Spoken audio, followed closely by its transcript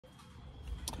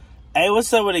Hey,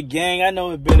 what's up with the gang? I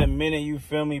know it's been a minute, you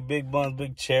feel me? Big buns,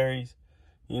 big cherries.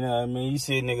 You know what I mean? You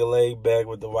see a nigga laid back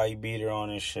with the white beater on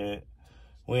and shit.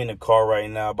 We in the car right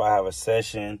now, about to have a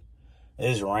session.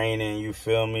 It's raining, you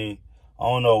feel me? I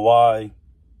don't know why.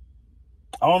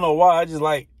 I just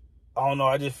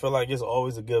feel like it's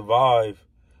always a good vibe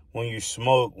when you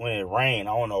smoke when it rain.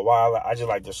 I don't know why. I just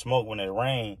like to smoke when it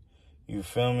rain. You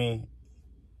feel me?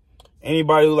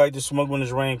 Anybody who like to smoke when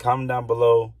it's rain, comment down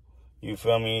below. You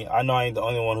feel me? I know I ain't the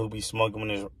only one who be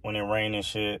smoking when it rain and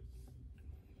shit.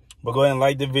 But go ahead and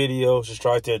like the video.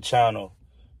 Subscribe to the channel.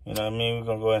 You know what I mean? We're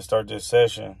going to go ahead and start this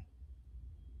session.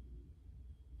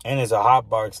 And it's a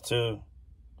HotBox too.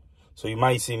 So you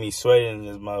might see me sweating in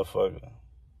this motherfucker.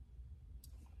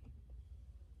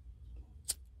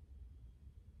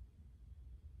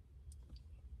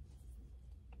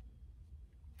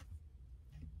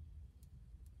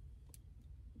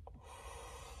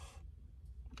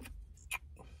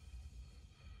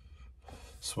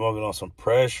 Smoking on some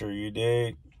pressure, you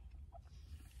dig?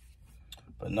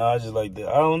 But nah, I just like that.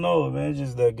 I don't know, man. It's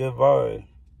just that good vibe.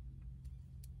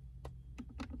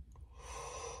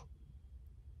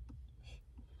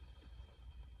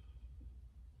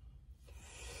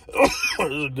 It's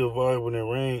a good vibe when it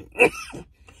rain.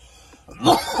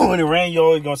 When it rain, you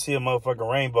always gonna see a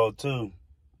motherfucking rainbow too.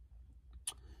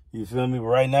 You feel me? But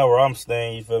right now where I'm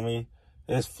staying, you feel me?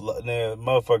 It's flooded.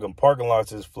 Motherfucking parking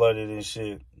lots is flooded and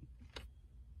shit.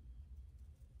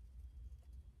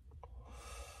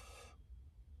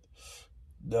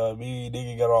 Me,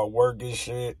 nigga got all work and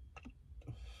shit.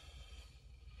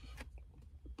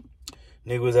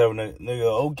 Nigga was having a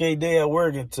okay day at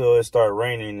work until it started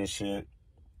raining and shit.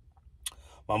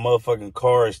 My motherfucking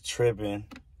car is tripping.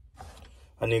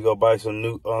 I need to go buy some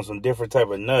different type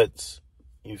of nuts.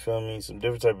 You feel me? Some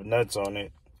different type of nuts on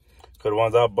it. Cause the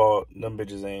ones I bought, them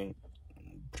bitches ain't.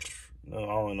 I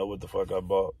don't know what the fuck I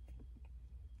bought.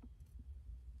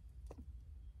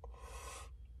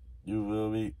 You feel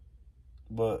me?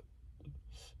 But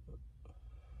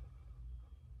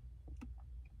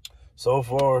so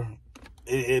far,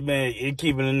 it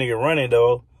keeping the nigga running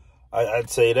though. I'd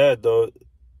say that though.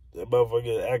 That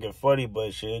motherfucker acting funny,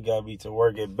 but shit, it got me to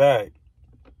work it back.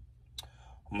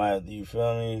 You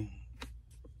feel me?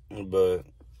 But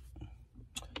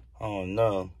I don't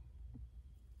know.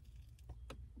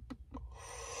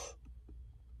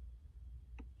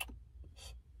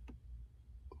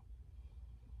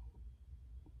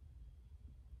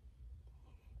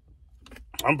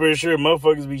 I'm pretty sure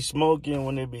motherfuckers be smoking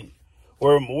when they be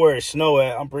where it snow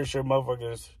at. I'm pretty sure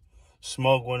motherfuckers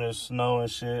smoke when it's snow and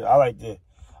shit. I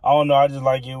don't know. I just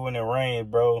like it when it rains,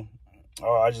 bro.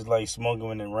 Or I just like smoking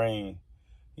when it rains.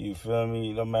 You feel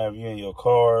me? No matter if you in your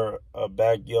car, a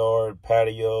backyard,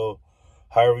 patio,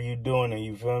 however you doing it.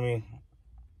 You feel me?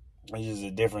 It's just a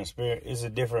different spirit. It's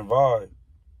a different vibe.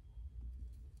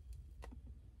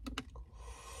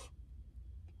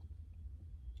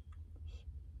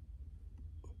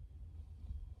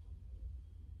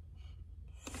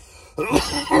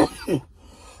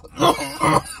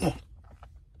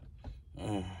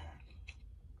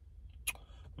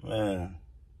 Man,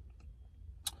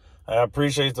 I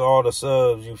appreciate all the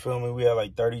subs. You feel me? We had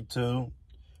like 32.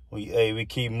 We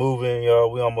keep moving,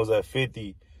 y'all. We almost at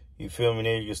 50. You feel me?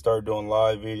 Then you can start doing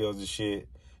live videos and shit.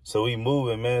 So we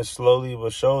moving, man, slowly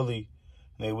but surely.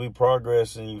 Nigga, we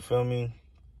progressing. You feel me?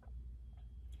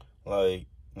 Like,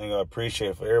 nigga, I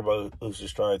appreciate for everybody who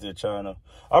subscribed to the channel.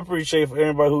 I appreciate for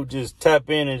everybody who just tap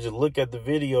in and just look at the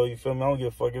video. You feel me? I don't give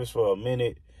a fuck if it's for a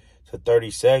minute to 30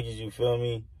 seconds. You feel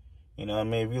me? You know what I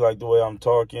mean? If you like the way I'm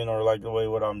talking or like the way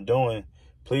what I'm doing,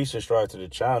 please subscribe to the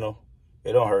channel.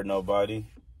 It don't hurt nobody.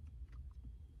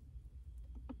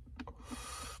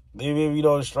 Even if you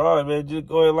don't subscribe, man, just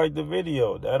go ahead and like the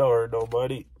video. That don't hurt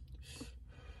nobody.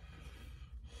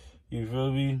 You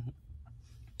feel me?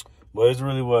 But it's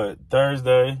really what?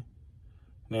 Thursday,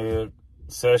 nigga,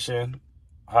 session,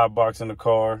 HotBox in the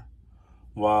car.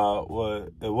 While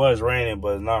it was raining,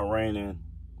 but it's not raining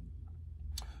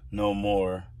no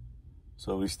more.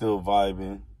 So we still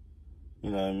vibing. You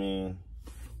know what I mean?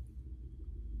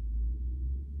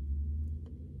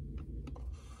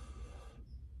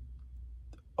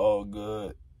 All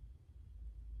good.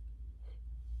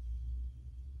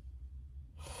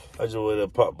 I just want to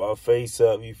pop my face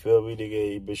up, you feel me?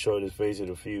 Nigga ain't been showing his face in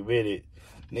a few minutes.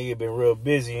 Nigga been real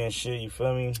busy and shit, you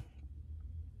feel me?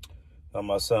 Got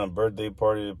my son's birthday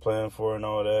party to plan for and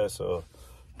all that, so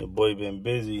the boy been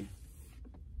busy.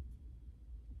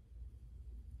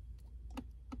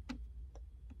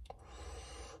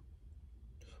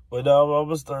 But now I'm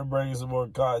gonna start bringing some more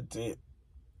content.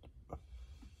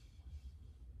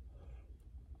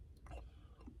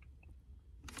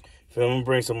 Feel me?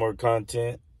 Bring some more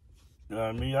content. You know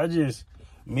what I mean? I just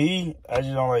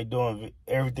don't like doing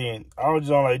everything. I just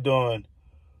don't like doing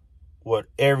what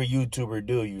every YouTuber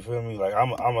do. You feel me? Like,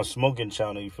 I'm a smoking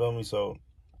channel. You feel me? So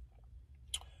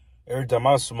every time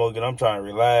I'm smoking, I'm trying to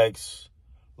relax,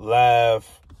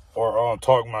 laugh, or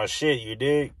talk my shit. You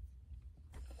dig?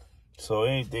 So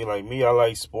anything like me, I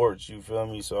like sports. You feel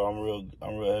me? So I'm real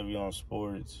heavy on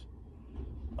sports.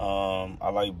 I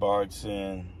like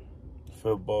boxing,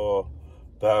 football,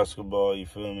 basketball. You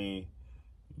feel me?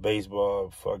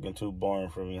 Baseball, fucking too boring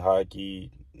for me.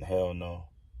 Hockey, hell no.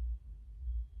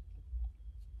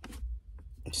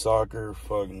 Soccer,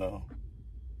 fuck no.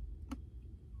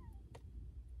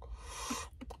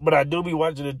 But I do be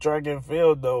watching the track and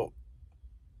field, though.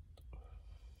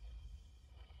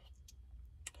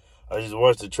 I just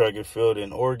watched the track and field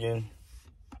in Oregon.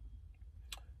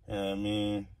 You know what I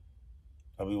mean?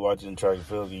 I be watching track and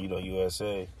field in,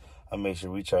 USA. I make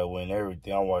sure we try to win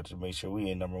everything. I watch to make sure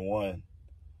we in #1.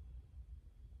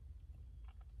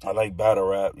 I like battle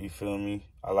rap, you feel me?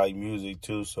 I like music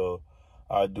too, so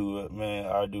I do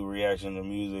reaction to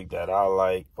music that I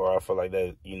like, or I feel like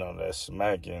that, that's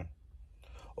smacking.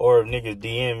 Or if niggas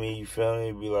DM me, you feel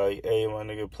me? Be like, hey, my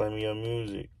nigga, play me your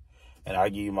music. And I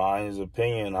give you my honest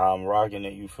opinion, how I'm rocking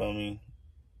it, you feel me?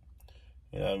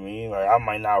 You know what I mean? Like, I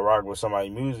might not rock with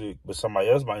somebody's music, but somebody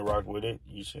else might rock with it.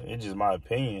 It's just my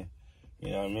opinion.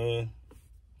 You know what I mean?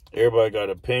 Everybody got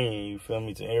an opinion, you feel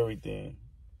me, to everything.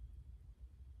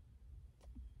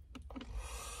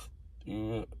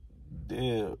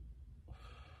 Yeah.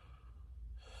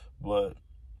 But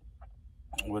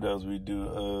what else we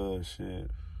do? Shit.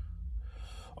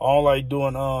 I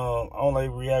don't like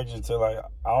reacting to, like,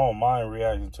 I don't mind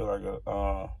reacting to, like,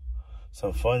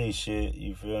 some funny shit,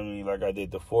 you feel me? Like I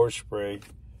did the force spray,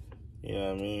 you know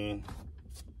what I mean?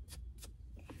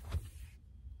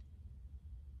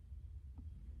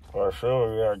 Or I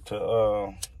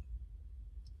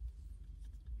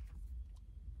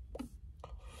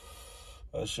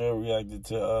should react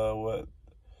to, what?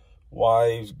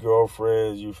 Wives,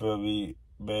 girlfriends, you feel me?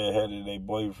 Bad-headed, they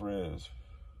boyfriends.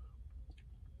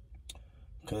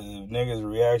 Cause if niggas'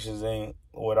 reactions ain't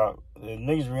what I'm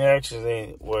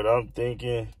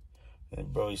thinking, then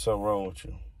bro, something wrong with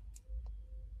you.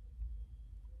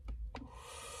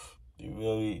 You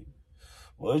feel me?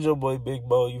 Well, it's your boy Big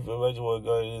Bo. You feel me? I just want to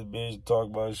go to this bitch, talk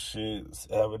about shit,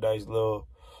 have a nice little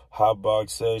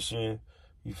HotBox session.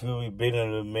 You feel me? Been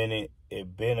in a minute.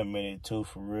 It been a minute too,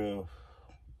 for real.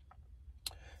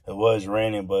 It was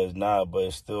raining, but it's not. But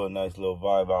it's still a nice little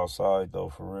vibe outside, though,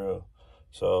 for real.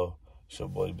 So, it's your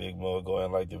boy Big Mo. Go ahead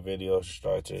and like the video.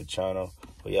 Subscribe to the channel.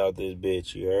 We out this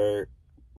bitch, you heard?